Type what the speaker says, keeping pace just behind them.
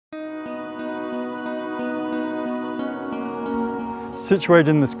Situated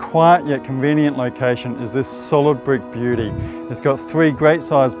in this quiet yet convenient location is this solid brick beauty. It's got 3 great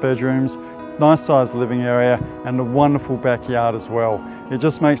sized bedrooms, nice sized living area and a wonderful backyard as well. It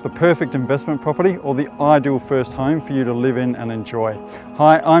just makes the perfect investment property or the ideal first home for you to live in and enjoy.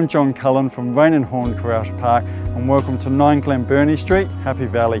 Hi, I'm John Cullen from Rain and Horn Karratha Park and welcome to 9 Glenburnie Street, Happy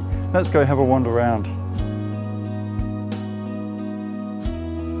Valley. Let's go have a wander around.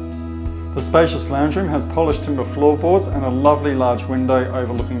 The spacious lounge room has polished timber floorboards and a lovely large window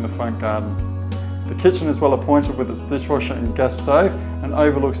overlooking the front garden. The kitchen is well appointed with its dishwasher and gas stove and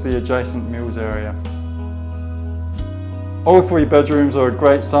overlooks the adjacent meals area. All 3 bedrooms are a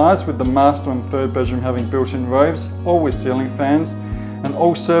great size, with the master and 3rd bedroom having built-in robes, all with ceiling fans, and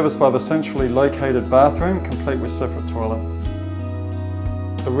all serviced by the centrally located bathroom, complete with separate toilet.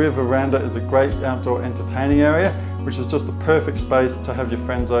 The rear veranda is a great outdoor entertaining area, which is just a perfect space to have your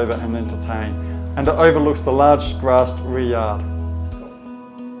friends over and entertain. And it overlooks the large grassed rear yard.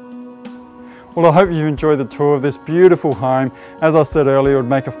 Well, I hope you've enjoyed the tour of this beautiful home. As I said earlier, it would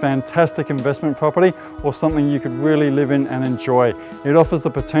make a fantastic investment property or something you could really live in and enjoy. It offers the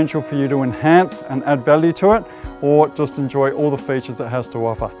potential for you to enhance and add value to it, or just enjoy all the features it has to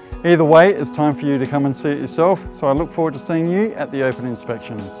offer. Either way, it's time for you to come and see it yourself, so I look forward to seeing you at the open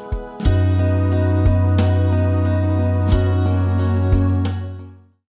inspections.